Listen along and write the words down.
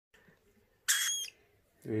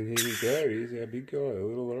And here we go, here's our big guy, a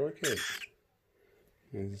little lorikeet.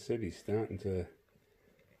 As I said, he's starting to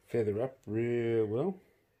feather up real well.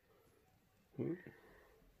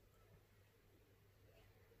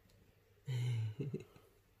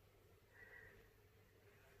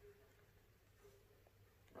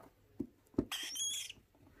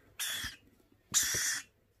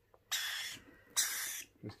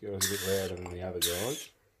 This guy's a bit louder than the other guys.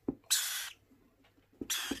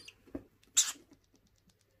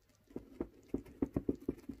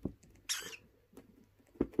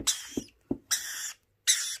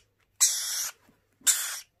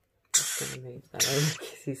 Just going to move that over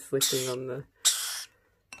because he's slipping on the...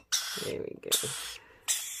 There we go.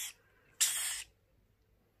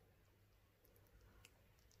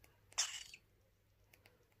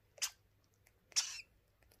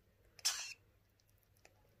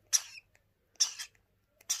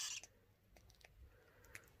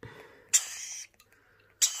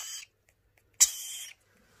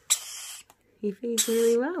 He feeds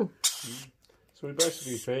really well. So we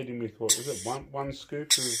basically feed him with, what was it, one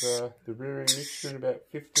scoop of the rearing mixture and about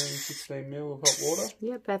 15-16 ml of hot water?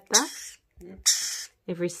 Yeah, about that. Yep.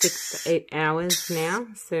 Every 6 to 8 hours now.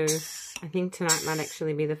 So I think tonight might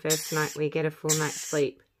actually be the first night we get a full night's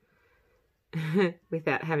sleep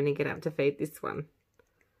without having to get up to feed this one.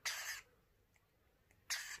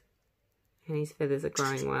 And his feathers are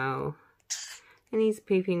growing well. And he's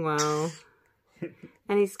pooping well.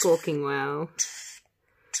 And he's squawking well.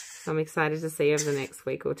 So I'm excited to see over the next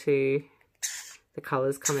week or two the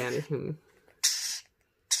colours come out of him.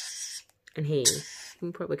 And he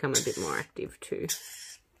will probably become a bit more active too.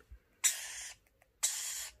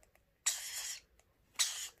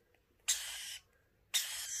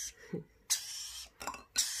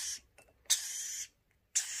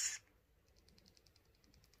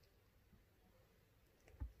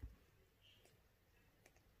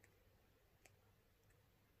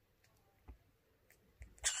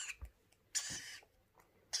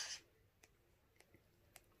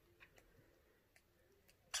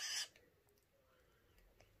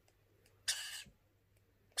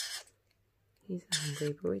 He's a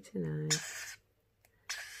hungry boy tonight.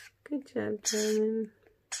 Good job, German.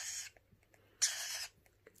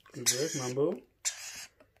 Good work, Mumble.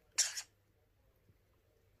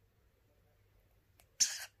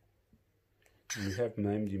 We have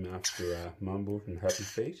named him after Mumble from Happy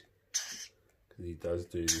Feet, because he does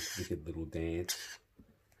do this wicked little dance,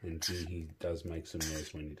 and he does make some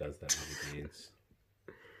noise when he does that little dance.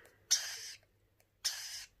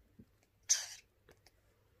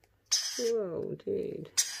 Whoa,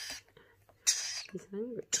 dude. He's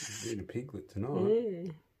hungry. He's eating a piglet tonight.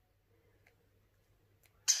 Yeah.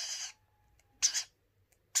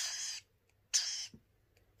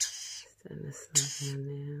 Starting to slow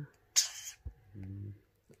down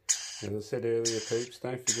now. As I said earlier, peeps,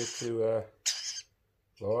 don't forget to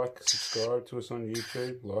like, subscribe to us on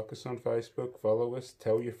YouTube, like us on Facebook, follow us,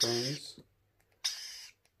 tell your friends.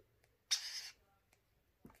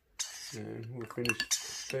 And we'll finish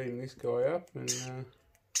feeding this guy up, and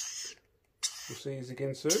we'll see you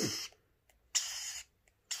again soon.